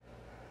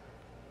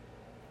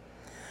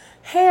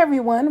Hey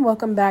everyone,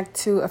 welcome back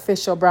to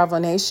Official Bravo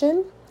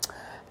Nation.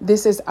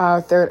 This is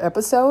our third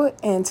episode,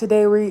 and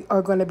today we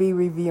are going to be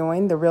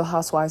reviewing The Real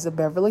Housewives of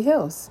Beverly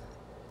Hills.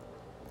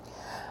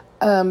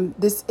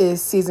 This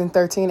is season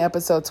 13,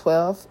 episode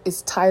 12.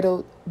 It's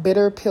titled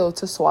Bitter Pill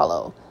to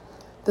Swallow.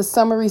 The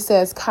summary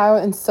says Kyle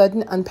and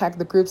Sutton unpack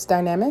the group's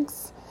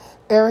dynamics.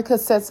 Erica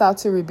sets out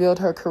to rebuild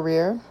her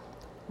career.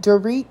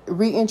 Dorit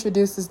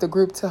reintroduces the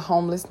group to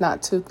Homeless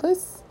Not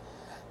Toothless.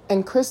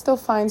 And Crystal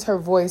finds her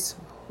voice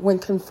when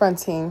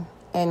confronting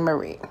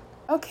Anne-Marie.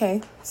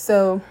 Okay,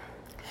 so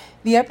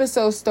the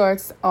episode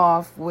starts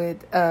off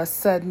with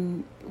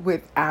Sutton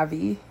with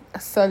Avi.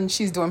 Sutton,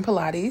 she's doing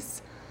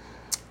Pilates,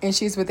 and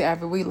she's with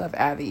Avi. We love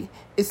Avi.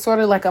 It's sort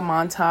of like a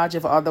montage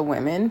of all the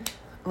women.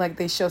 Like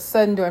they show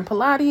Sutton doing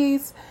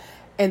Pilates,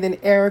 and then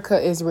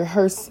Erica is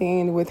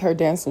rehearsing with her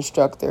dance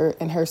instructor,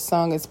 and her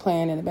song is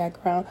playing in the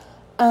background.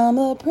 I'm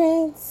a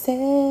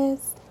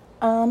princess,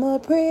 I'm a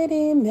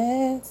pretty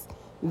mess.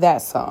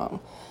 That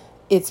song.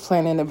 It's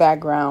playing in the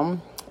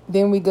background.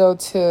 Then we go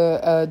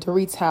to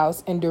Dorit's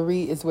house, and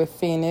Dorit is with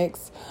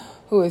Phoenix,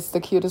 who is the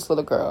cutest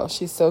little girl.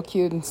 She's so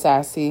cute and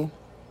sassy.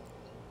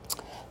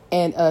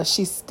 And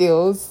she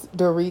steals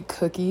Dorit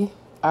cookie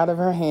out of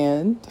her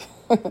hand,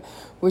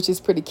 which is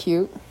pretty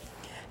cute.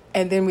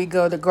 And then we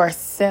go to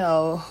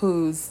Garcelle,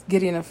 who's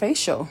getting a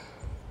facial.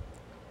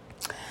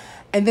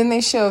 And then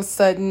they show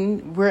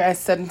Sutton. We're at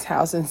Sutton's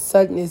house, and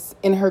Sutton is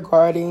in her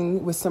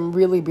garden with some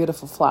really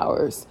beautiful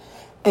flowers.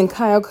 And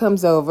Kyle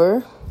comes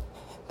over.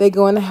 They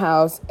go in the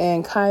house,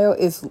 and Kyle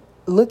is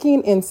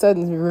looking in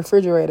Sutton's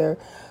refrigerator,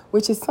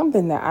 which is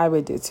something that I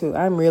would do too.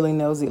 I'm really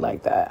nosy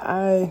like that.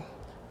 I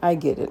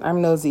get it.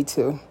 I'm nosy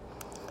too.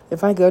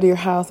 If I go to your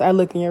house, I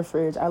look in your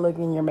fridge, I look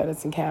in your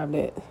medicine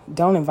cabinet.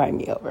 Don't invite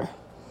me over.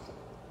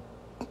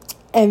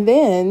 And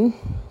then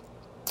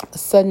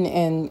Sutton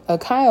and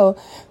Kyle,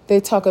 they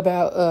talk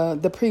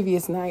about the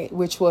previous night,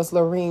 which was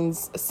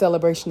Lorene's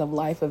Celebration of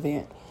Life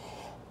event.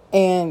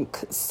 And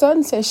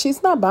Sutton says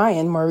she's not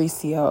buying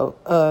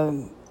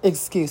Mauricio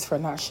excuse for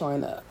not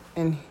showing up.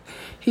 And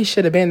he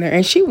should have been there.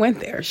 And she went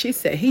there. She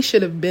said he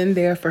should have been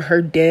there for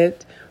her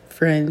dead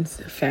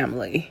friend's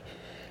family.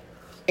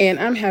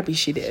 And I'm happy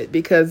she did,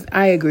 because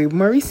I agree.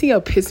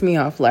 Mauricio pissed me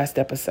off last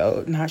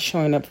episode, not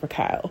showing up for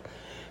Kyle.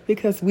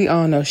 Because we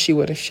all know she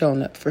would have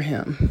shown up for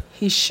him.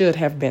 He should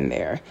have been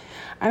there.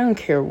 I don't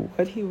care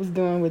what he was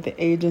doing with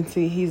the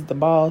agency. He's the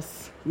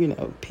boss. You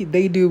know,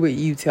 they do what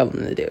you tell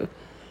them to do.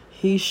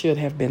 He should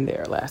have been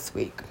there last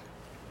week.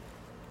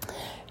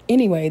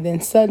 Anyway,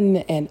 then Sutton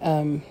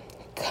and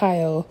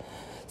Kyle,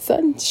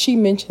 Sutton, she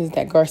mentions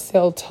that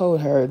Garcelle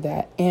told her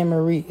that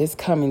Anne-Marie is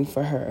coming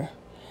for her.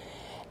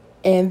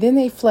 And then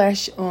they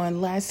flash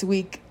on last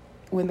week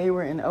when they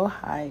were in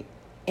Ojai.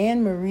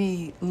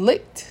 Anne-Marie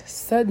licked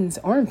Sutton's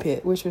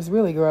armpit, which was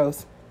really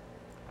gross.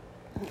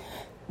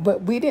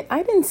 But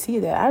I didn't see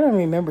that. I don't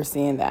remember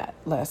seeing that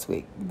last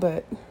week.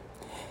 But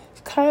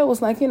Kyle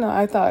was like,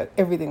 I thought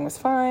everything was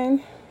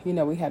fine.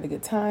 We had a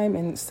good time.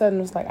 And Sutton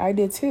was like, I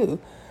did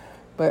too.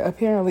 But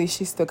apparently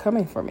she's still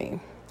coming for me.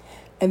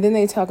 And then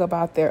they talk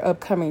about their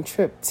upcoming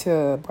trip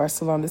to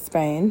Barcelona,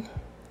 Spain.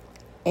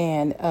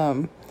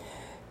 And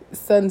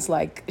Sutton's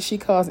like, she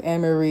calls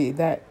Anne-Marie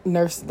that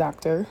nurse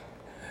doctor.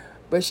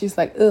 But she's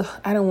like,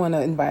 I don't want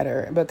to invite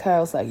her. But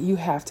Kyle's like, you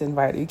have to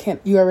invite her.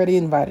 You already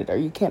invited her.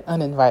 You can't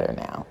uninvite her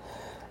now.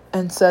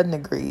 And Sutton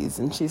agrees.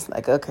 And she's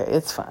like, okay,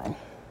 it's fine.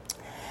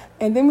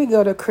 And then we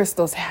go to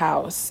Crystal's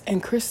house,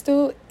 and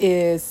Crystal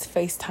is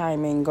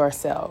FaceTiming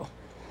Garcelle.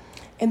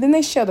 And then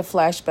they show the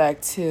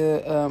flashback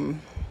to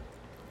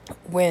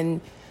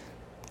when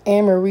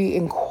Anne-Marie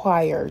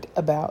inquired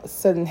about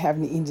Sutton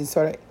having an eating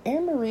disorder.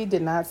 Anne-Marie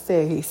did not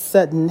say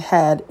Sutton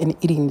had an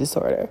eating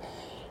disorder.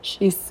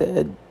 She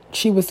said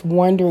she was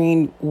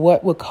wondering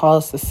what would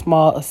cause the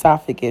small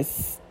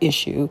esophagus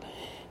issue.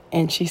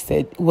 And she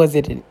said, was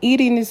it an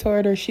eating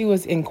disorder? She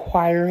was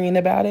inquiring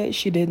about it.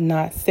 She did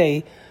not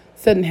say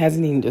Sutton has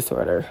an eating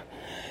disorder.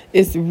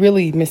 It's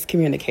really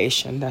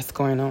miscommunication that's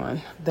going on.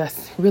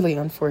 That's really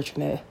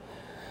unfortunate,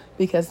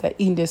 because that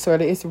eating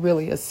disorder is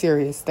really a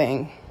serious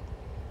thing.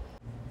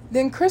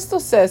 Then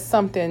Crystal says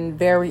something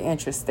very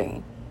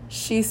interesting.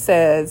 She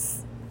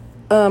says,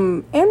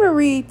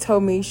 Anne-Marie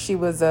told me she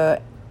was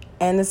a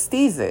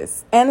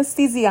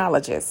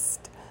anesthesiologist,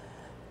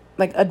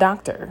 like a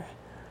doctor,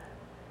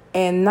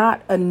 and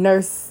not a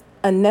nurse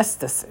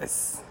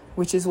anesthetist,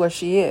 which is what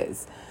she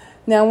is.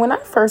 Now, when I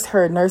first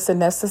heard nurse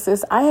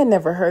anesthetist, I had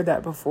never heard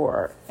that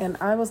before. And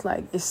I was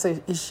like, is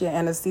she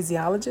an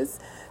anesthesiologist?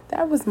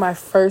 That was my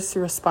first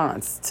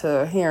response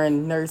to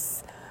hearing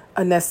nurse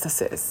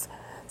anesthetist.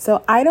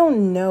 So I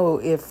don't know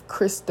if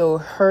Crystal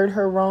heard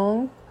her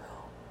wrong,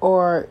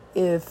 or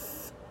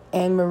if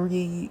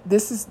Anne-Marie,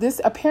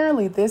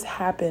 apparently this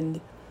happened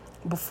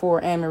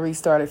before Anne-Marie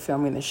started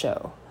filming the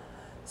show.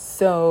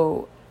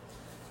 So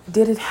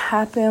did it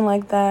happen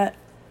like that?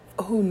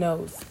 Who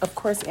knows? Of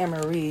course,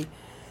 Anne-Marie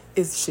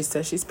she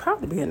says she's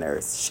probably a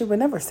nurse. She would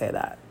never say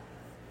that.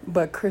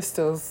 But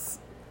Crystal's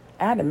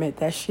adamant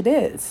that she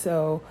did.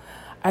 So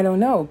I don't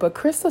know. But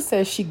Crystal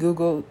says she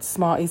Googled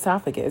small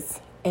esophagus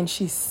and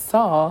she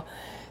saw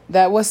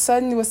that what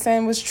Sutton was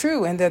saying was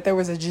true and that there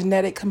was a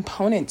genetic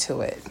component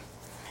to it.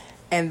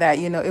 And that,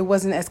 it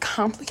wasn't as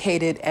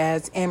complicated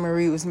as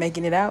Anne-Marie was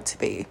making it out to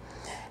be.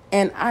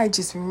 And I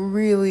just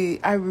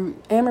really,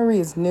 Anne-Marie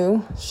is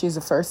new. She's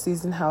a first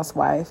season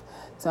housewife.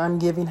 So I'm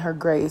giving her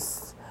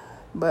grace.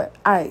 But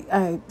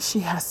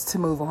she has to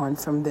move on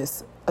from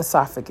this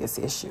esophagus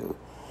issue.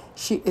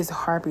 She is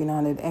harping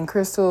on it. And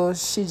Crystal,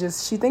 she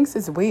thinks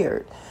it's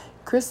weird.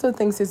 Crystal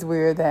thinks it's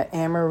weird that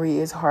Anne-Marie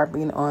is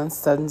harping on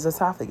Sutton's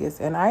esophagus.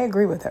 And I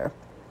agree with her.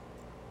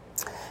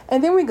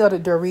 And then we go to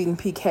Dorit and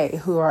PK,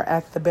 who are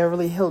at the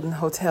Beverly Hilton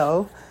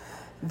Hotel.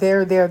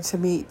 They're there to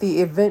meet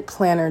the event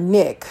planner,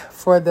 Nick,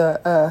 for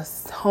the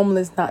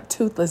Homeless Not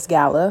Toothless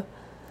Gala.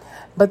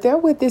 But they're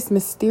with this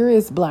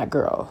mysterious black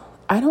girl.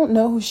 I don't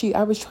know who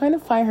I was trying to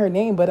find her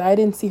name, but I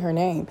didn't see her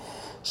name.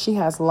 She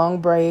has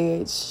long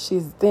braids.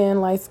 She's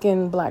thin,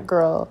 light-skinned black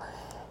girl.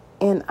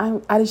 And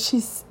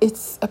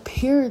it's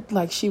appeared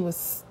like she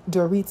was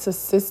Dorit's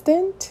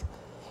assistant.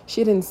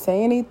 She didn't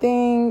say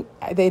anything.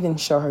 They didn't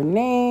show her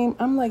name.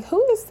 I'm like,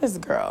 who is this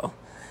girl?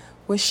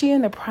 Was she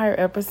in the prior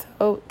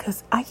episode?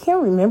 Because I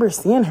can't remember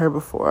seeing her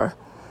before.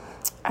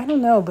 I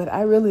don't know, but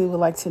I really would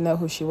like to know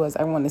who she was.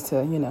 I wanted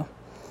to,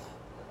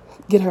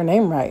 get her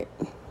name right.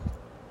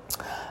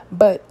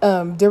 But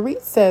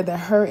Dorit said that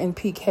her and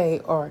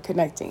PK are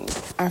connecting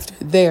after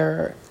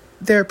their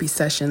therapy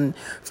session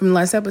from the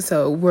last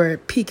episode where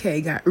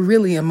PK got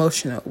really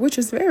emotional, which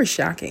was very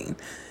shocking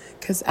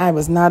because I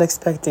was not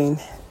expecting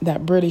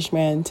that British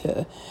man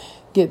to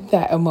get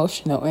that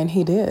emotional, and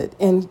he did.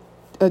 And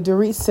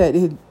Dorit said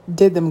it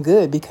did them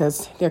good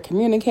because they're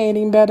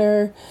communicating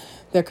better,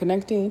 they're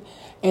connecting,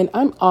 and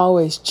I'm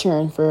always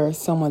cheering for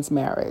someone's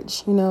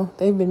marriage.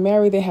 They've been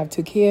married, they have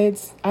 2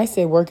 kids. I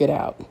say work it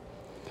out.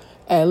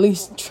 At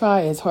least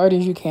try as hard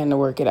as you can to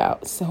work it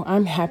out. So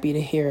I'm happy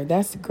to hear.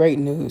 That's great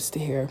news to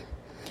hear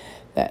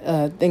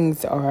that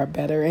things are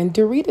better. And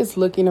Dorit is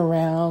looking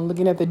around,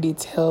 looking at the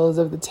details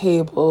of the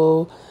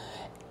table,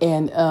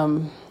 and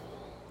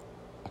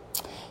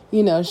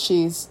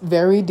she's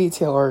very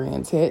detail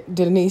oriented.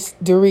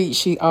 Dorit,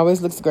 she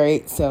always looks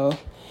great, so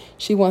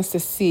she wants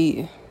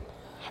to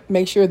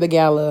make sure the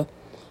gala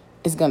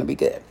is going to be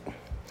good.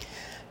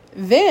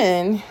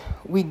 Then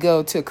we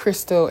go to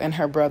Crystal and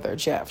her brother,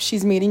 Jeff.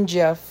 She's meeting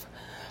Jeff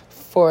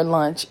for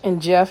lunch,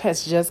 and Jeff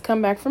has just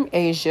come back from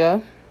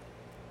Asia.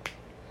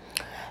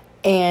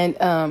 And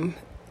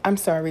I'm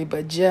sorry,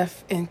 but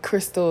Jeff and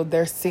Crystal,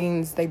 their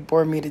scenes, they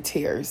bore me to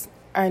tears.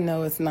 I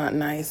know it's not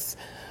nice,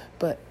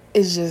 but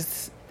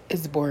it's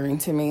boring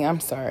to me. I'm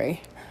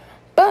sorry.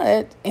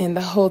 But, and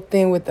the whole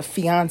thing with the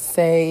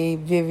fiance,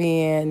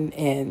 Vivian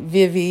and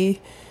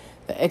Vivi,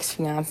 the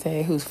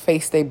ex-fiance whose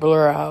face they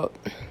blur out.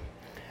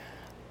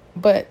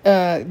 But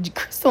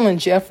Crystal and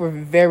Jeff were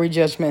very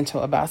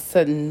judgmental about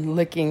Sutton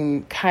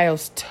licking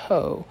Kyle's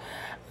toe.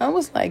 I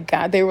was like,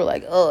 God, they were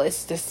like, oh,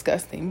 it's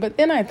disgusting. But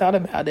then I thought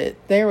about it.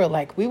 They were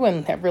like, we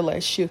wouldn't never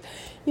let shoes.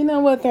 You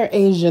know what? They're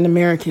Asian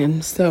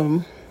American.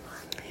 So,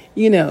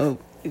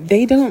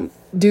 they don't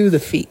do the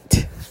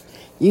feet.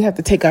 You have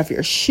to take off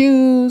your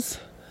shoes.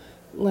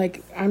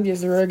 Like, I'm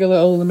just a regular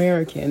old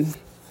American.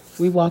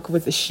 We walk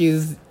with the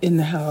shoes in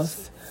the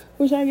house,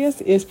 which I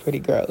guess is pretty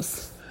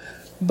gross.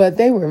 But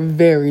they were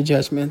very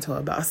judgmental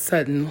about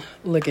Sutton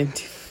licking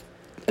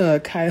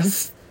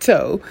Kyle's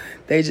toe.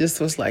 They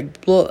just was like,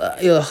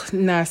 ugh,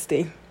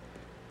 nasty.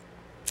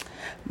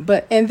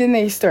 And then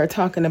they start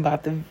talking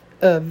about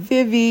the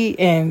Vivi,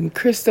 and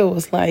Crystal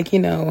was like,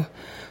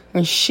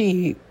 when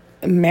she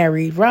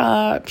married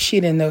Rob,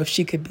 she didn't know if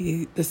she could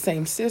be the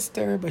same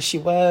sister, but she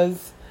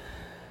was.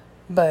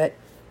 But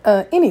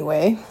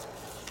anyway,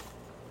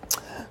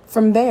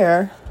 from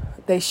there,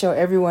 they show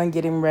everyone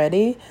getting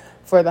ready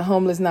for the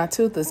Homeless Not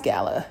Toothless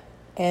Gala.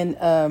 And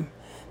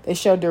they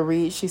show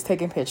Dorit, she's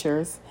taking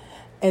pictures.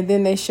 And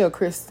then they show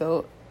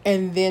Crystal.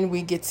 And then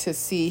we get to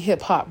see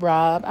Hip Hop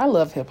Rob. I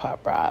love Hip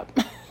Hop Rob.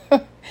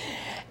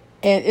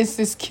 And it's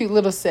this cute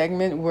little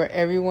segment where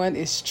everyone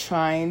is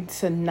trying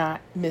to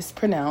not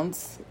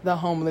mispronounce the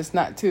Homeless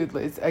Not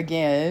Toothless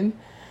again.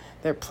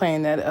 They're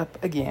playing that up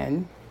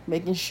again.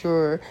 Making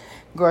sure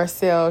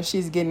Garcelle,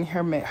 she's getting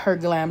her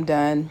glam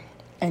done.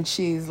 And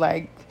she's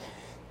like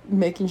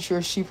making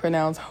sure she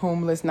pronounced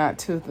Homeless Not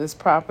Toothless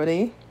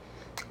properly.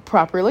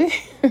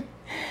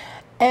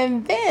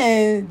 And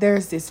then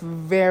there's this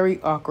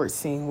very awkward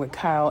scene with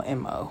Kyle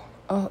and Mo.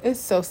 Oh, it's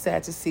so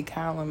sad to see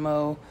Kyle and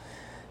Mo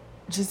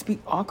just be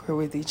awkward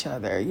with each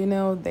other.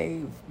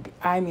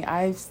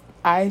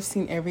 I've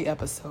seen every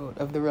episode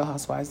of The Real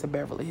Housewives of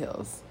Beverly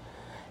Hills.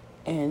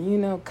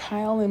 And,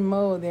 Kyle and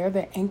Mo, they're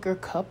the anchor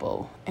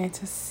couple. And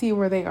to see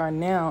where they are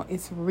now,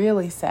 it's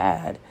really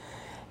sad.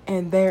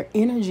 And their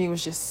energy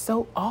was just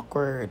so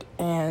awkward.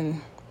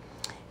 And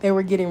they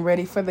were getting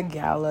ready for the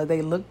gala.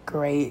 They looked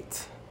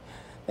great.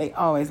 They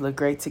always look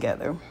great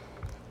together.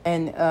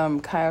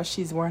 And Kyle,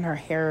 she's wearing her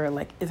hair,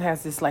 it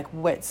has this,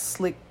 wet,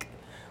 slick,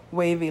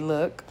 wavy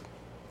look.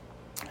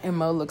 And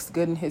Mo looks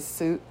good in his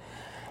suit.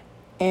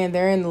 And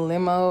they're in the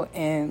limo,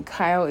 and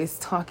Kyle is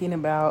talking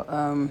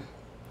about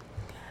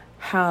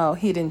how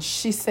he didn't.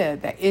 She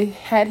said that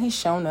had he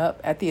shown up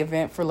at the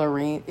event for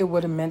Lorene, it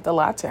would have meant a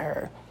lot to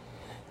her.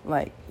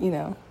 Like,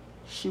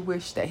 she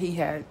wished that he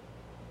had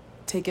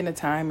taken the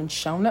time and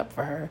shown up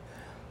for her,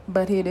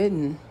 but he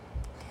didn't.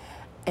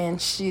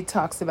 And she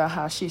talks about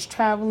how he's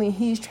traveling,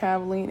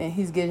 and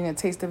he's getting a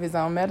taste of his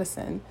own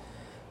medicine,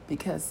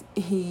 because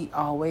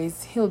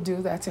he'll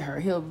do that to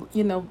her.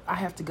 I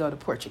have to go to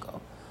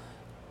Portugal.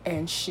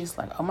 And she's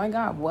like, oh my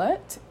God,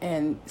 what?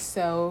 And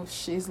so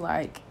she's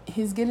like,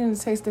 he's getting a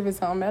taste of his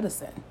own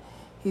medicine.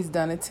 He's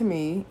done it to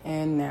me,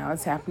 and now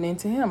it's happening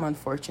to him,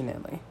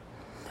 unfortunately.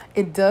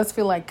 It does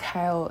feel like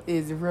Kyle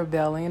is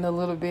rebelling a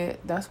little bit.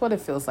 That's what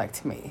it feels like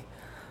to me.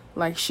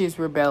 Like she's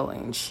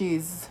rebelling.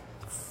 She's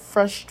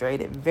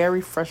frustrated,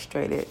 very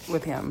frustrated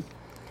with him.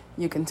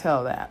 You can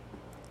tell that.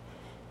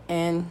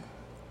 And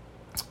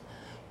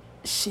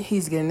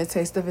he's getting a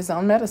taste of his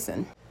own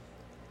medicine.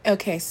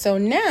 Okay, so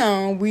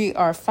now we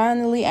are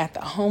finally at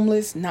the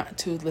Homeless Not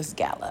Toothless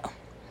Gala.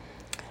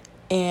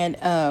 And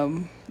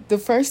the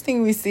first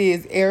thing we see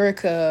is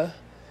Erica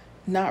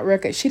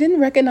she didn't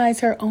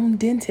recognize her own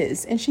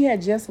dentist. And she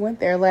had just went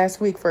there last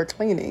week for a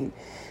cleaning.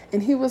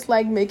 And he was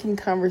like making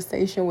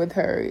conversation with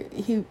her.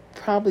 He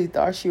probably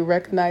thought she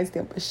recognized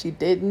him, but she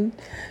didn't.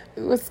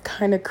 It was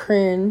kind of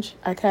cringe.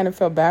 I kind of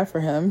felt bad for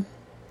him.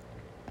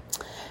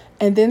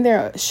 And then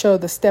they show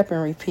the step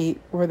and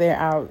repeat where they're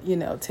out,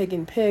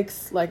 taking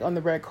pics like on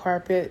the red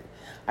carpet.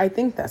 I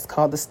think that's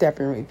called the step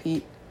and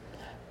repeat.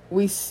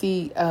 We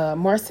see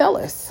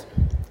Marcellus,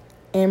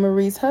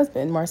 Anne-Marie's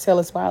husband,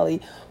 Marcellus Wiley,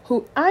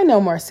 who I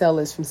know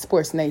Marcellus from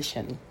Sports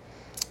Nation.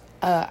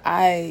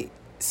 I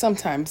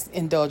sometimes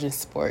indulge in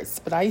sports,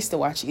 but I used to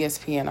watch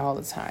ESPN all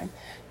the time.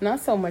 Not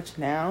so much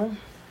now,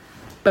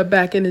 but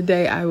back in the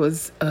day, I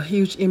was a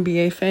huge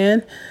NBA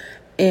fan,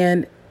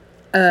 and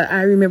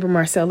I remember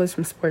Marcellus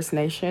from Sports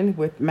Nation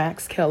with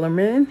Max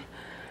Kellerman,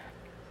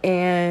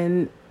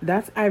 and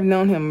I've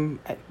known him.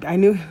 I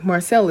knew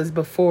Marcellus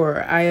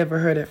before I ever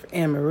heard of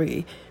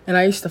Anne-Marie, and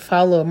I used to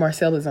follow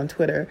Marcellus on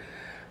Twitter,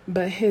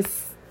 but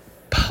his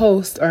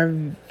posts are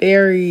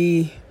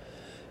very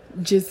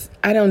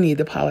I don't need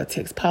the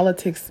politics.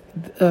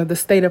 The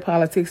state of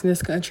politics in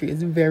this country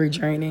is very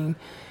draining,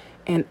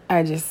 and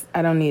I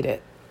don't need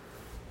it.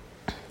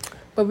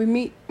 But we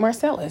meet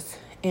Marcellus,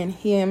 and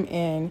him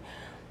and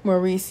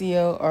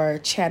Mauricio are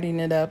chatting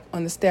it up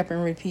on the step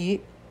and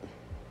repeat.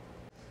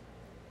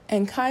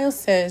 And Kyle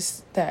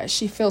says that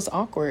she feels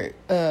awkward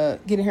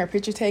getting her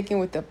picture taken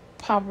with the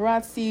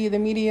paparazzi, the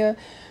media.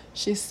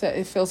 She said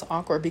it feels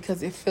awkward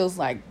because it feels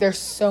like there's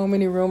so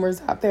many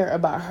rumors out there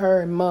about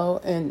her and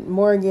Mo and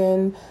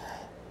Morgan.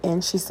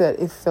 And she said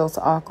it feels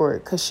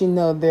awkward because she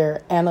knows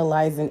they're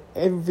analyzing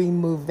every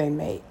move they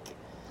make.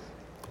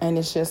 And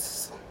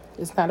it's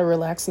not a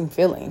relaxing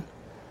feeling.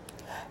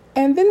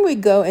 And then we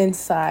go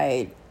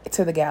inside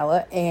to the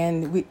gala,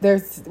 and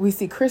we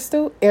see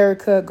Crystal,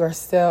 Erica,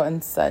 Garcelle,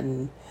 and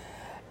Sutton.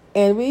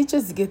 And we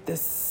just get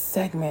this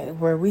segment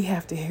where we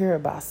have to hear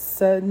about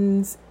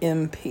Sutton's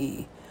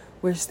MP,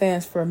 which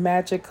stands for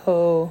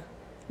Magical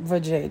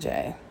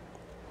Vajayjay.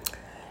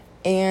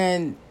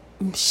 And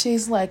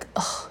she's like,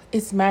 oh,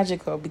 it's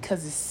magical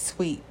because it's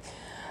sweet.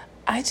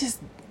 I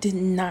just did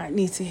not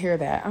need to hear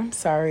that. I'm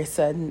sorry,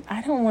 Sutton.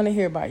 I don't want to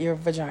hear about your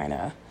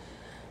vagina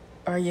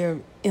or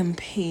your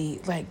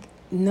MP. Like,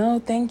 no,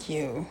 thank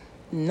you.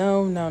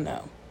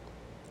 No.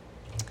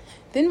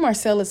 Then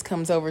Marcellus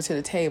comes over to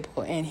the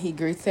table and he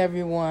greets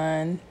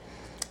everyone.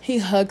 He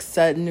hugs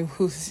Sutton,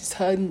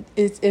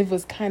 it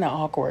was kind of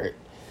awkward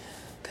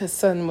because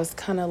Sutton was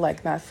kind of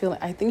like not feeling.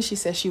 I think she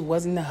said she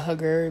wasn't a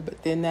hugger,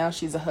 but then now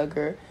she's a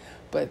hugger.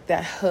 But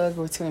that hug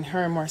between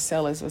her and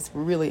Marcellus was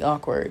really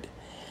awkward.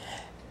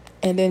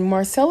 And then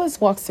Marcellus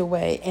walks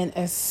away, and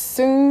as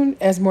soon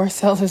as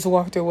Marcellus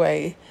walked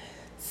away,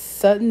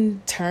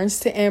 Sutton turns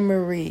to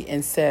Anne-Marie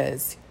and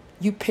says,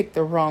 "You picked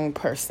the wrong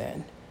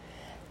person."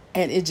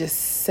 And it just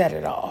set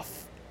it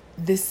off.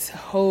 This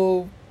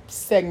whole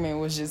segment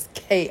was just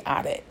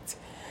chaotic.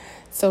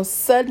 So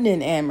Sutton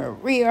and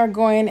Anne-Marie are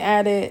going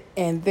at it,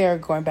 and they're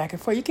going back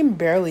and forth. You can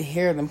barely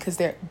hear them because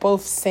they're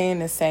both saying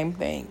the same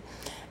thing.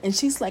 And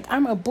she's like,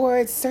 "I'm a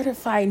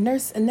board-certified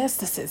nurse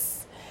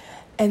anesthetist."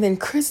 And then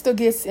Crystal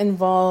gets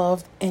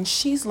involved, and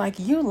she's like,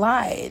 "You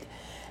lied."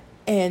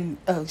 And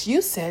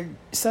you said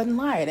Sutton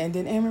lied. And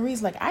then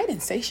Anne-Marie's like, "I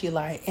didn't say she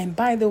lied. And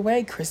by the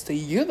way, Crystal,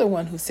 you're the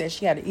one who said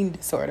she had an eating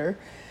disorder."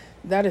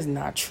 That is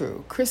not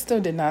true.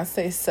 Crystal did not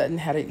say Sutton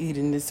had an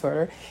eating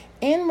disorder.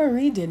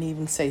 Anne-Marie didn't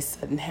even say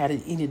Sutton had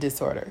an eating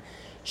disorder.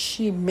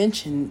 She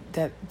mentioned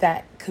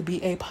that could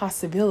be a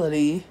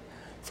possibility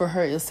for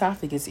her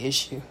esophagus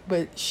issue.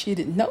 But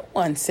no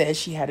one said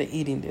she had an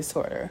eating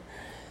disorder.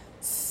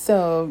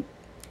 So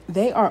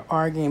they are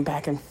arguing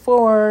back and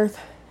forth.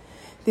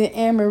 Then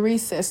Anne-Marie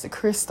says to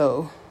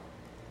Crystal,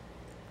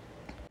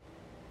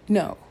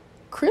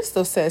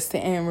 Crystal says to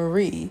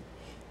Anne-Marie,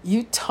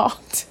 "You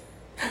talked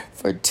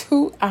for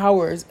 2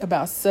 hours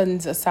about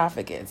Sutton's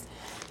esophagus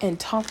and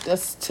talked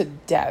us to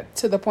death,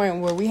 to the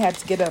point where we had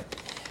to get up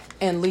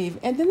and leave.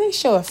 And then they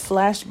show a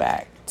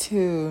flashback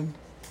to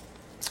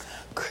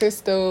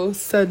Crystal,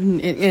 Sutton,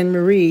 and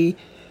Anne-Marie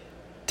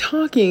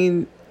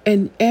talking.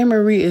 And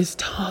Anne-Marie is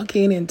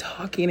talking and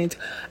talking.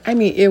 I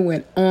mean, it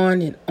went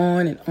on and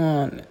on and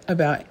on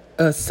about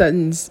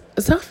Sutton's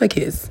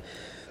esophagus,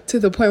 to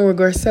the point where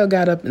Garcelle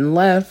got up and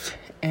left.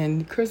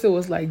 And Crystal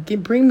was like,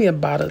 bring me a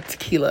bottle of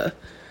tequila.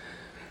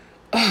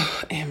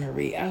 Oh,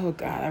 Anne-Marie. Oh,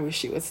 God, I wish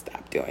she would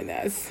stop doing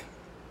this.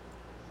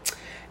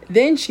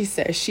 Then she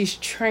says she's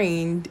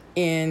trained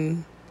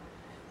in...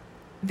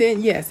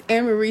 Then, yes,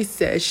 Anne-Marie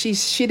says she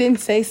didn't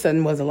say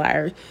Sutton was a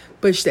liar,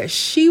 but that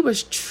she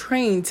was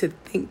trained to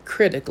think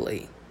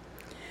critically.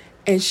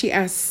 And she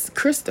asked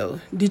Crystal,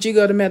 did you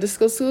go to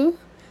medical school?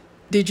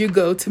 Did you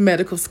go to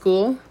medical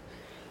school?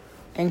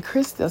 And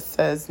Crystal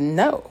says,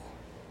 no.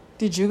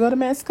 Did you go to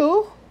med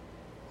school?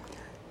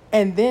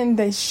 And then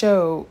they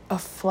show a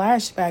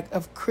flashback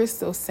of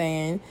Crystal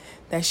saying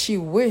that she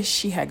wished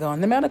she had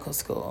gone to medical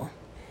school.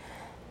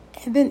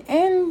 And then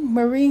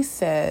Anne-Marie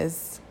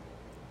says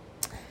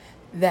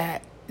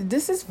that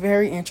this is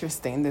very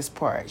interesting, this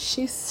part.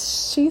 She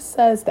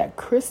says that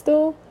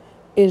Crystal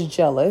is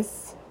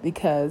jealous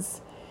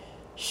because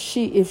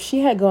if she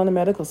had gone to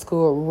medical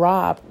school,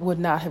 Rob would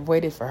not have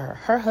waited for her.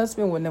 Her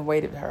husband wouldn't have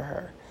waited for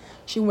her.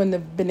 She wouldn't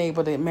have been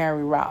able to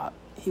marry Rob.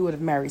 He would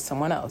have married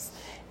someone else.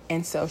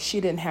 And so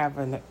she didn't have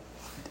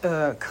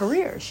a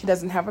career. She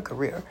doesn't have a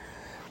career.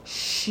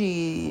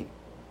 She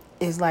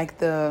is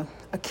like a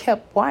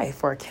kept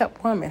wife or a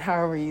kept woman,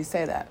 however you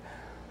say that.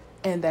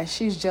 And that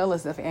she's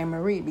jealous of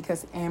Anne-Marie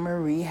because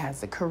Anne-Marie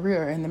has a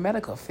career in the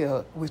medical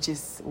field, which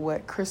is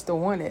what Crystal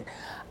wanted.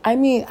 I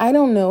mean, I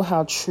don't know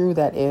how true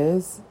that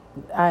is.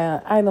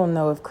 I don't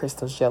know if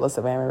Crystal's jealous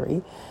of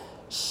Anne-Marie.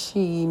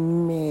 She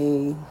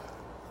may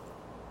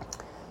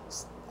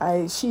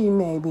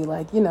be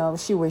like,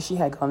 she wished she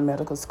had gone to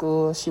medical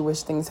school. She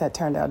wished things had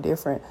turned out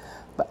different.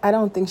 But I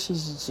don't think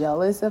she's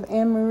jealous of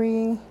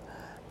Anne-Marie.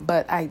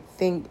 But I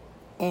think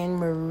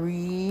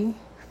Anne-Marie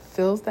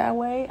feels that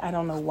way. I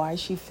don't know why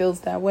she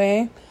feels that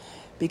way.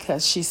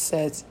 Because she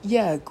says,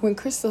 when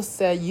Crystal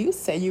said, you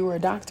said you were a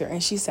doctor.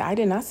 And she said, I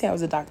did not say I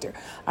was a doctor.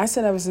 I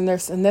said I was a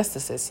nurse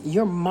anesthetist.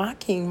 You're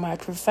mocking my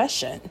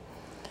profession.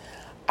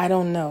 I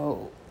don't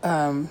know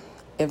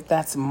if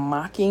that's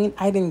mocking.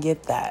 I didn't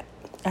get that.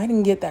 I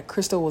didn't get that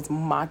Crystal was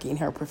mocking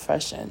her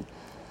profession.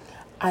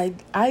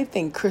 I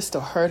think Crystal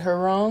heard her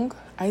wrong.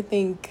 I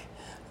think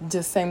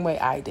the same way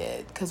I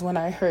did. Because when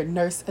I heard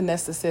nurse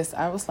anesthetist,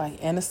 I was like,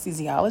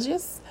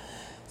 anesthesiologist?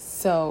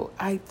 So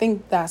I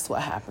think that's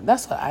what happened.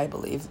 That's what I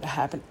believe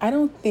happened. I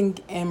don't think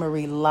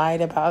Anne-Marie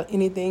lied about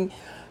anything.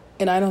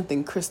 And I don't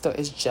think Crystal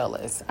is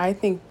jealous. I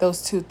think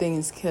those two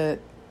things could,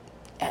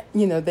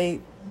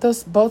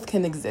 those both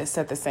can exist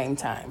at the same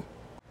time.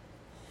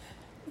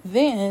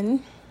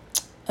 Then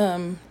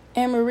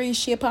Anne-Marie,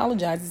 she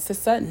apologizes to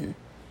Sutton.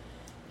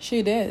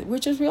 She did,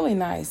 which is really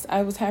nice.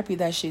 I was happy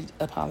that she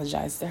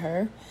apologized to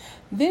her.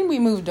 Then we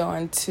moved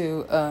on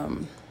to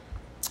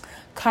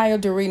Kyle,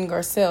 Dorit, and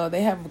Garcelle.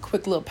 They have a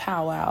quick little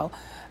powwow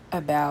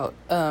about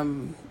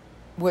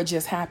what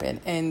just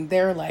happened. And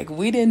they're like,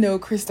 we didn't know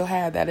Crystal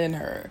had that in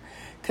her.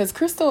 Because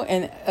Crystal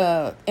and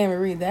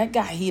Anne-Marie, that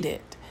got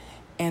heated.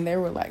 And they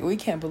were like, we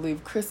can't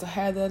believe Crystal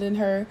had that in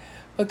her.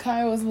 But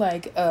Kyle was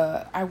like,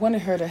 I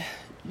wanted her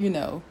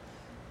to,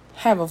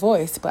 have a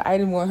voice, but I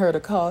didn't want her to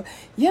call.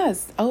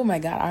 Yes. Oh my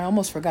God. I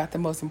almost forgot the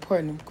most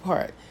important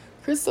part.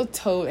 Crystal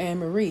told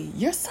Anne-Marie,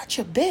 you're such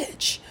a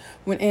bitch.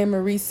 When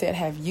Anne-Marie said,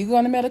 have you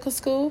gone to medical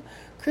school?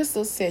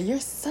 Crystal said, you're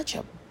such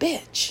a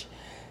bitch,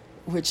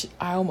 which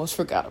I almost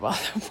forgot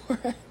about that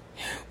part,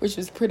 which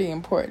was pretty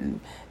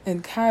important.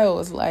 And Kyle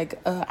was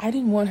like, I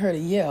didn't want her to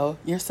yell,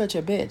 you're such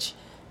a bitch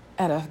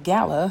at a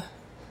gala,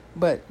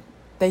 but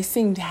they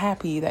seemed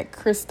happy that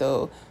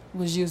Crystal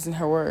was using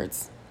her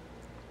words.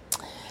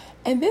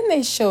 And then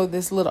they showed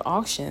this little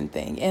auction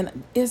thing,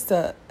 and it's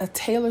a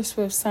Taylor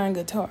Swift signed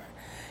guitar.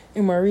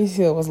 And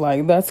Mauricio was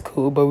like, that's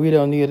cool, but we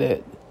don't need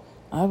it.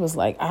 I was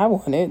like, I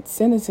want it.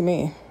 Send it to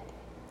me.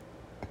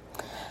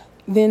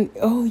 Then,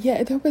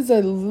 there was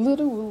a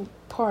little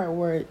part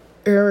where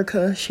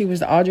Erica, she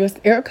was all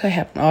dressed. Erica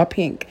had all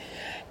pink.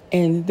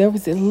 And there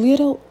was a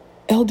little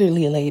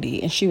elderly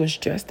lady, and she was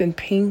dressed in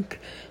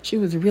pink. She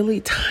was really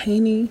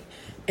tiny,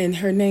 and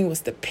her name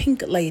was the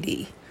Pink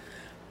Lady.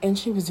 And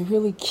she was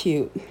really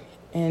cute.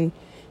 And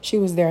she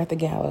was there at the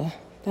gala.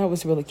 That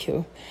was really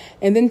cute.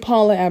 And then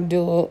Paula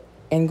Abdul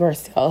and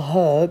Garcelle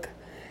hug.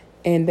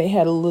 And they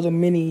had a little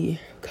mini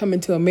Coming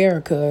to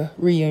America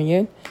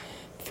reunion.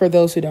 For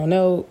those who don't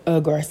know,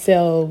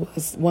 Garcelle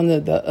was one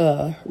of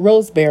the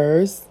rose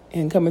bearers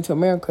in Coming to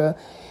America.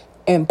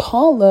 And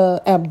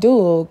Paula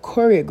Abdul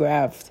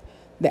choreographed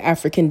the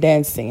African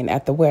dance scene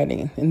at the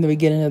wedding in the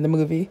beginning of the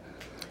movie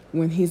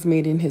when he's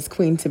meeting his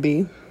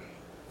queen-to-be.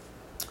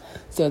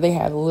 So they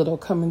had a little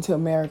Coming to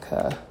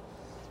America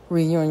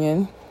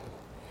reunion.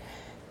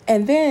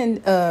 And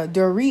then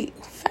Dorit,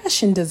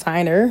 fashion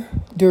designer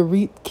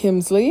Dorit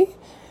Kimsley,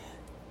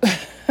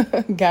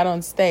 got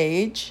on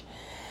stage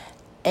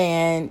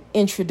and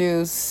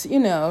introduced,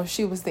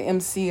 she was the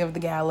MC of the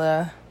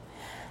gala.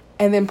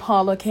 And then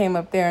Paula came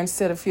up there and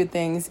said a few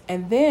things.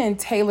 And then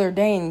Taylor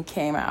Dayne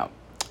came out.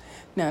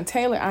 Now,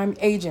 Taylor, I'm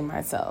aging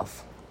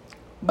myself.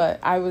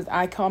 But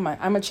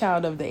I'm a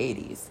child of the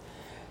 80s.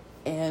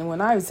 And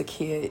when I was a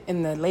kid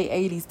in the late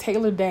 80s,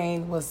 Taylor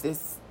Dayne was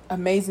this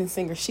amazing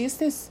singer. She's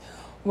this,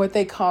 what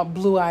they call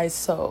blue-eyed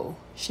soul.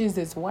 She's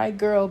this white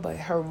girl, but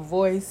her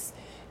voice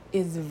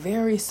is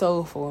very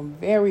soulful and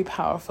very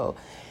powerful.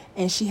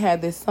 And she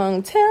had this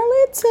song, "Tell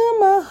It to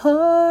My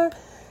Heart.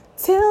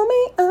 Tell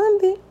me I'm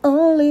the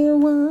only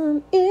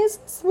one. Is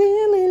this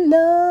really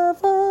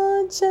love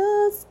or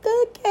just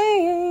a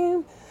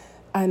game?"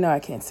 I know I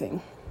can't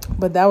sing,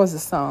 but that was the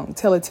song,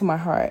 "Tell It to My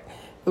Heart."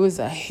 It was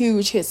a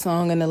huge hit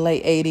song in the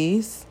late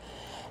 80s.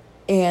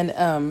 And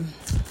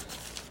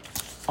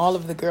all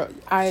of the girls,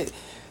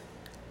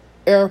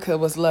 Erica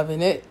was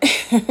loving it.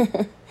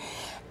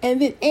 And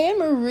then Anne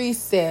Marie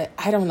said,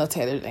 I don't know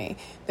Taylor Dayne.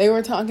 They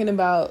were talking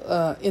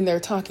about, in their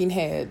talking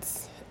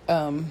heads,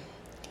 Taylor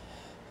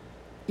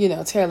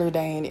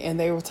Dayne, and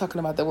they were talking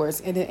about the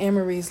words. And then Anne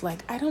Marie's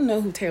like, I don't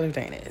know who Taylor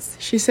Dayne is.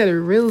 She said it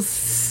real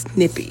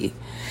snippy.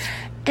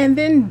 And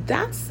then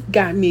that's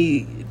got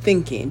me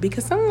thinking,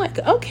 because I'm like,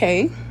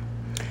 okay,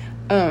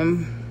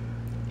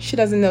 she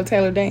doesn't know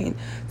Taylor Dayne.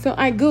 So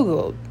I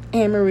Googled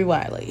Anne Marie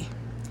Wiley.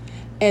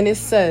 And it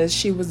says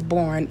she was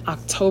born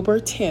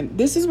October 10th.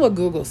 This is what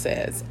Google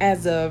says.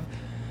 As of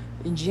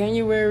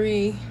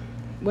January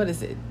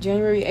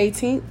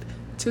 18th,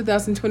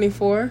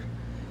 2024.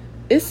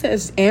 It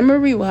says Anne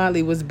Marie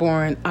Wiley was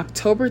born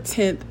October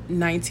 10th,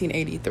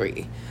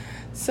 1983.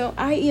 So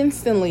I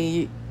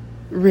instantly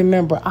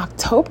remember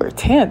October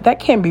 10th. That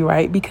can't be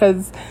right,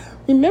 because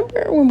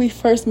remember when we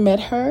first met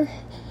her,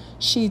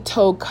 she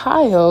told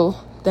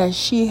Kyle that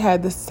she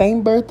had the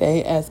same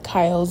birthday as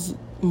Kyle's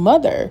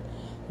mother,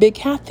 Big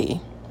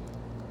Kathy.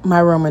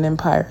 My Roman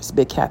Empire is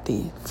Big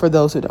Kathy, for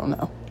those who don't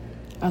know.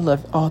 I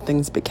love all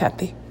things Big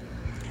Kathy.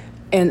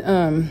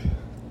 And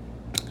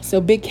so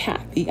Big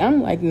Kathy,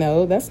 I'm like,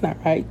 no, that's not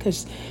right,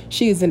 because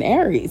she's an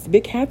Aries.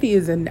 Big Kathy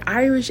is an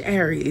Irish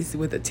Aries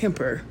with a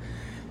temper.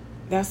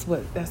 That's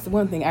the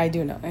one thing I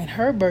do know. And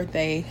her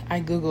birthday, I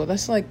Googled.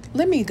 That's like,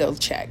 let me go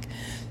check.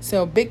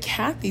 So Big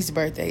Kathy's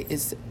birthday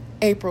is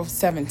April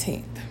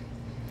 17th.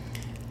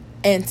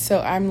 And so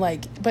I'm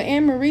like, but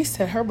Anne Marie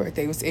said her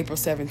birthday was April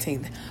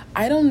 17th.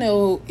 I don't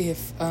know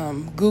if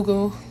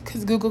Google,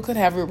 because Google could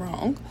have it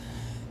wrong,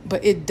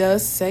 but it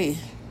does say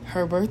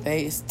her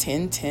birthday is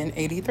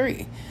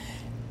 10/10/83.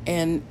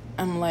 And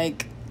I'm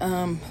like,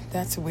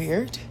 that's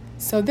weird.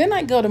 So then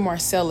I go to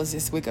Marcella's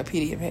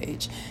Wikipedia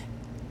page,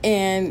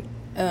 and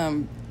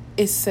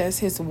it says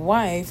his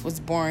wife was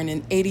born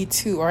in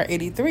 82 or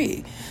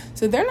 83.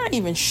 So they're not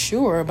even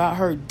sure about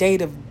her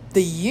date of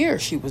the year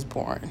she was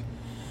born.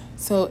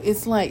 So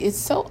it's like, it's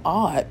so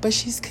odd, but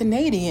she's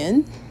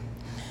Canadian.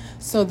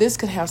 So this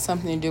could have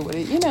something to do with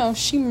it. It's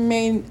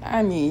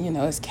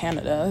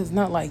Canada. It's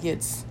not like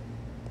it's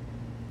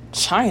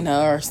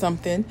China or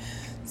something.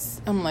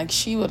 I'm like,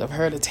 she would have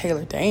heard of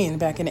Taylor Dayne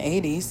back in the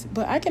 80s,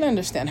 but I can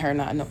understand her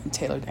not knowing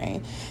Taylor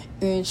Dayne.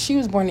 And she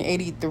was born in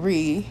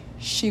 83.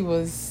 She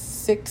was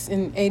 6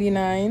 in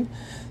 89.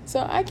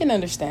 So I can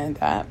understand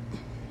that.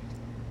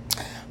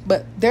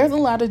 But there's a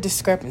lot of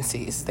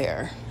discrepancies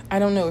there. I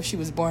don't know if she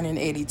was born in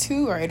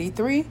 82 or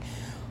 83,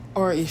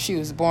 or if she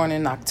was born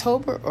in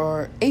October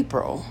or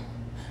April.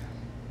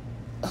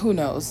 Who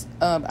knows?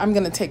 I'm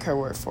going to take her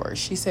word for it.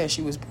 She said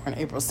she was born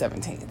April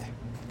 17th,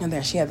 and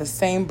that she had the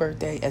same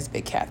birthday as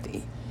Big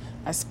Kathy.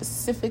 I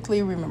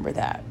specifically remember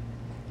that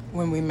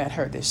when we met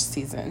her this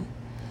season.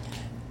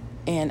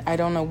 And I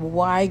don't know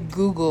why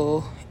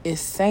Google is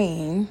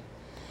saying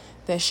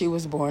that she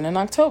was born in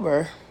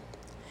October,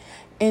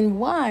 and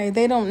why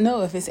they don't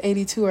know if it's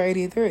 82 or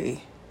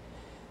 83.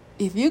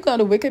 If you go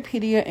to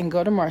Wikipedia and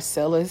go to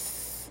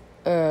Marcellus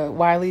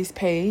Wiley's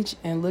page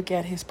and look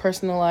at his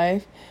personal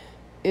life,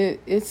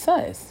 it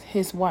says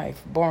his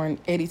wife born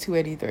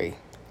 82-83.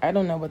 I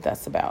don't know what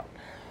that's about.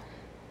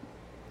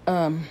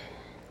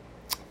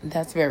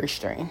 That's very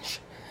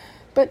strange.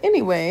 But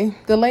anyway,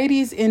 the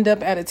ladies end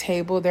up at a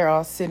table. They're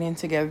all sitting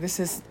together.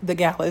 The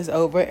gala is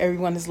over.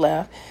 Everyone is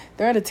left.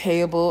 They're at a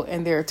table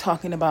and they're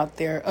talking about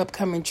their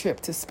upcoming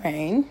trip to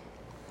Spain.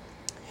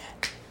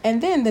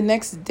 And then the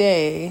next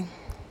day,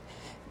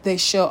 they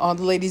show all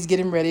the ladies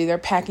getting ready. They're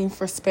packing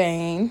for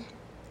Spain.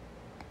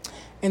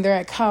 And they're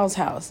at Kyle's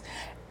house.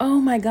 Oh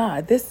my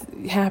God, this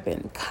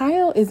happened.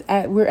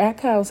 We're at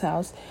Kyle's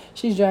house.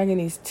 She's dragging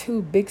these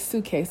 2 big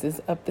suitcases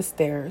up the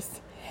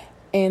stairs.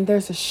 And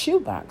there's a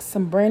shoebox,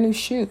 some brand new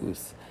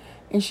shoes.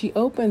 And she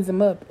opens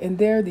them up, and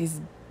there are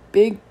these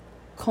big,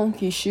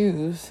 clunky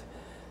shoes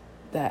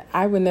that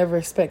I would never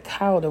expect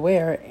Kyle to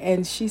wear.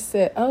 And she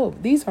said, oh,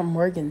 these are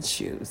Morgan's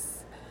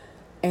shoes.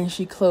 And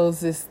she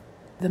closes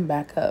them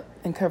back up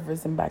and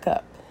covers them back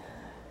up.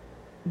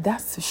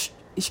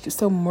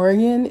 So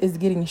Morgan is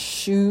getting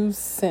shoes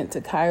sent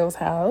to Kyle's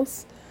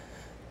house.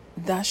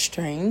 That's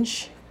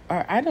strange.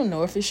 Or I don't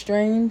know if it's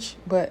strange,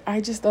 but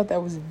I just thought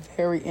that was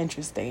very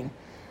interesting.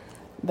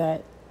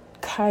 That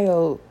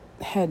Kyle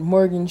had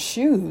Morgan's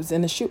shoes,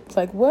 and the shoe,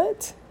 like,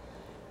 what?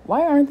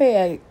 Why aren't they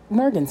at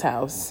Morgan's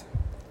house?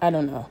 I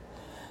don't know.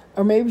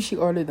 Or maybe she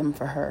ordered them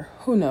for her.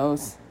 Who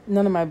knows?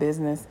 None of my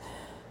business.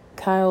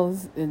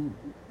 That's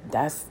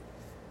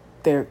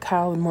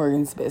Kyle and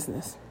Morgan's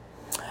business.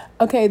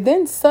 Okay,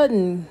 then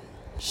Sutton,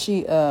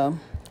 she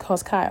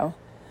calls Kyle.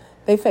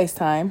 They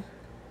FaceTime.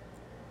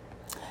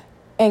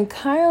 And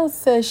Kyle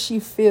says she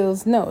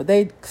feels,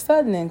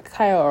 Sutton and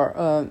Kyle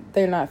are,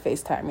 they're not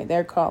FaceTiming,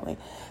 they're calling.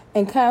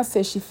 And Kyle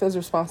says she feels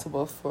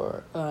responsible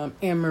for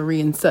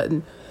Anne-Marie and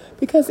Sutton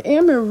because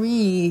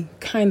Anne-Marie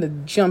kind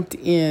of jumped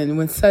in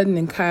when Sutton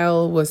and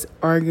Kyle was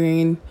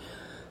arguing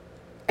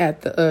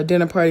at the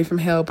dinner party from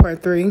Hell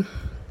Part 3.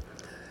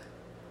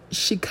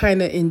 She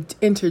kind of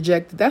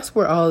interjected. That's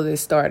where all of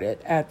this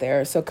started at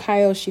there. So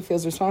Kyle, she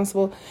feels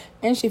responsible,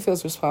 and she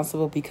feels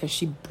responsible because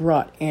she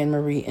brought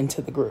Anne-Marie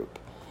into the group.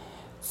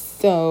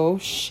 So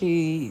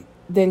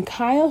then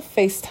Kyle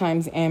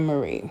FaceTimes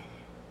Anne-Marie.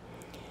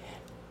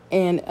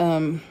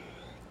 And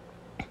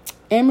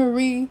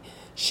Anne-Marie,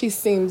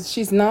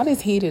 she's not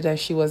as heated as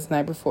she was the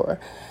night before.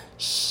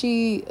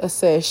 She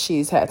says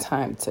she's had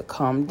time to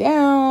calm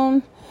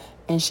down,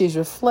 and she's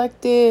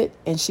reflected,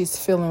 and she's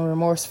feeling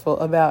remorseful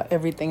about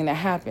everything that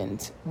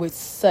happened with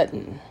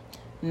Sutton,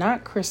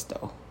 not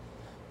Crystal.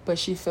 But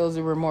she feels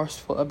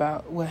remorseful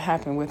about what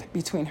happened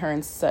between her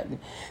and Sutton.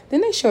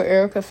 Then they show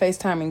Erica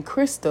FaceTiming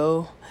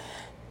Crystal,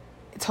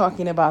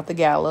 talking about the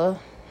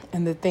gala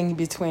and the thing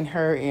between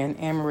her and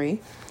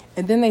Anne-Marie.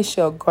 And then they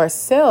show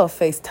Garcelle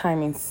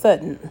FaceTiming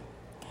Sutton.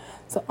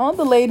 So all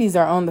the ladies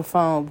are on the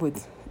phone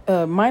with,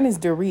 minus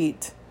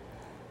Dorit.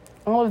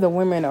 All of the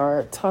women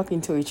are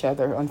talking to each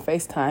other on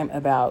FaceTime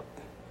about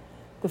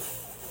the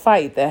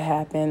fight that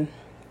happened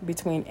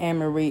between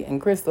Anne-Marie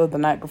and Crystal the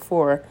night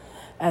before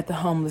at the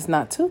Homeless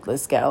Not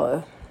Toothless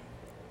gala.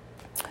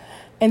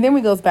 And then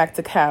we goes back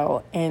to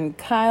Kyle. And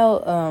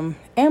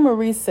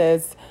Anne-Marie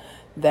says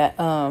that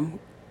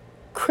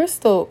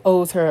Crystal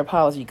owes her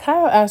apology.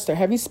 Kyle asked her,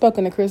 have you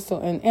spoken to Crystal?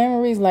 And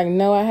Anne-Marie's like,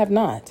 no, I have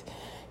not.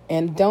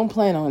 And don't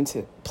plan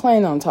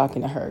on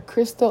talking to her.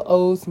 Crystal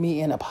owes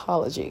me an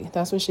apology.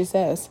 That's what she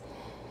says.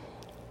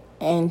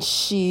 And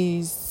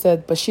she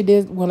said, but she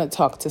did want to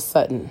talk to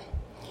Sutton.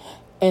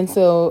 And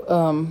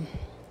so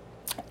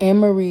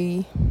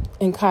Anne-Marie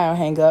and Kyle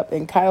hang up.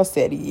 And Kyle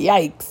said,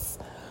 yikes,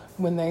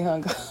 when they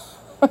hung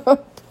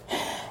up.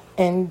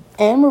 And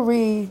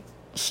Anne-Marie,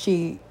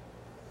 she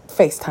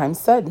FaceTimed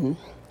Sutton.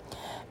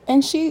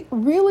 And she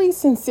really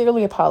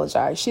sincerely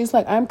apologized. She's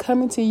like, I'm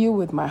coming to you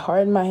with my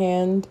heart in my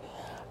hand.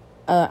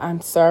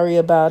 I'm sorry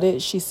about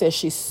it. She says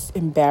she's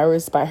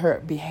embarrassed by her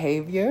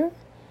behavior.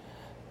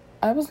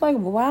 I was like,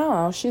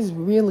 wow, she's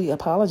really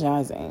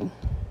apologizing.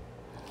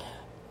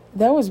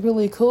 That was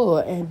really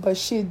cool. But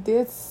she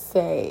did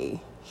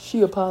say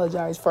she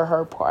apologized for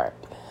her part.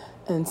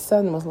 And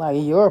Sutton was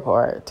like, your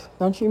part?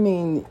 Don't you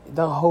mean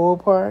the whole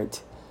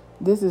part?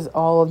 This is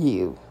all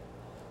you.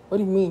 What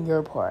do you mean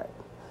your part?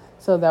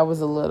 So that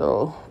was a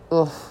little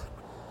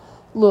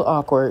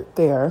awkward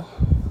there.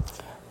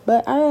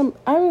 But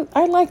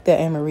I like that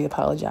Anne-Marie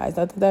apologized.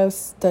 I think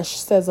that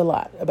says a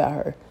lot about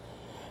her.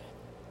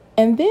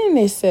 And then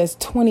it says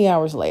 20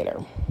 hours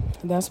later.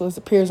 That's what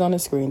appears on the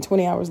screen.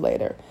 20 hours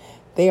later.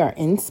 They are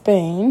in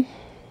Spain.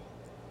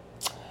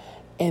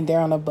 And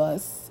they're on a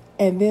bus.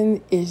 And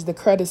then is the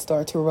credits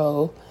start to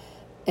roll.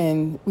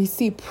 And we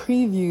see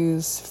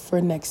previews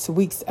for next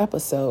week's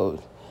episode,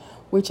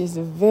 which is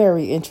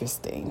very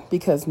interesting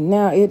because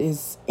now it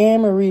is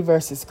Anne-Marie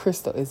versus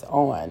Crystal is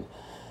on.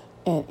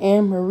 And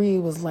Anne-Marie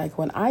was like,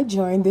 when I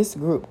joined this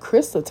group,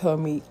 Crystal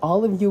told me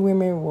all of you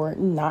women were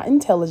not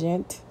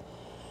intelligent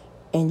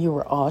and you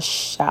were all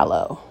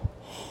shallow.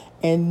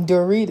 And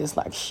Dorit is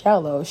like,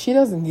 shallow? She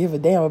doesn't give a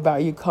damn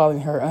about you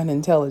calling her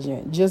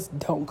unintelligent. Just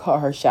don't call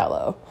her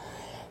shallow.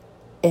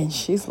 And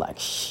she's like,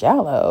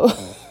 shallow?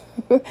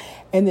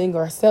 And then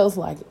Garcelle's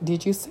like,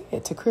 did you say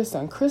it to Crystal?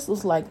 And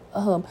Crystal's like,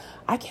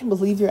 I can't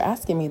believe you're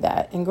asking me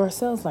that. And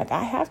Garcelle's like,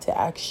 I have to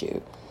ask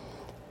you.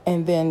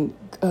 And then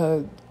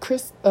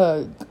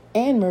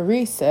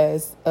Anne-Marie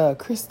says,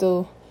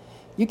 Crystal,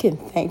 you can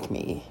thank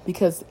me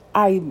because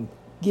I'm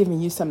giving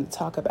you something to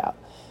talk about,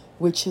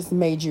 which has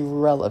made you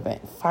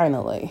relevant,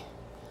 finally.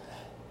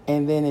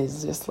 And then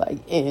it's just like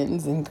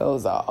ends and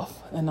goes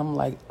off. And I'm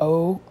like,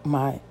 oh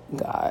my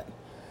God.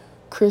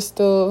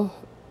 Crystal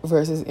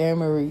versus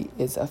Anne-Marie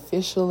is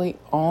officially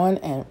on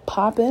and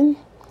popping.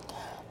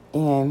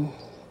 And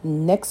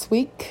next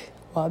week,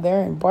 while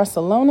they're in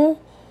Barcelona,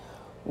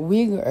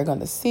 we are going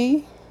to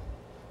see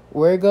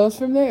where it goes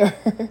from there.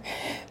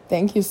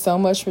 Thank you so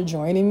much for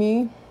joining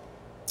me.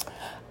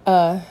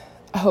 I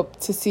hope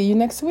to see you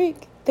next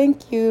week.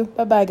 Thank you.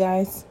 Bye-bye,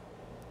 guys.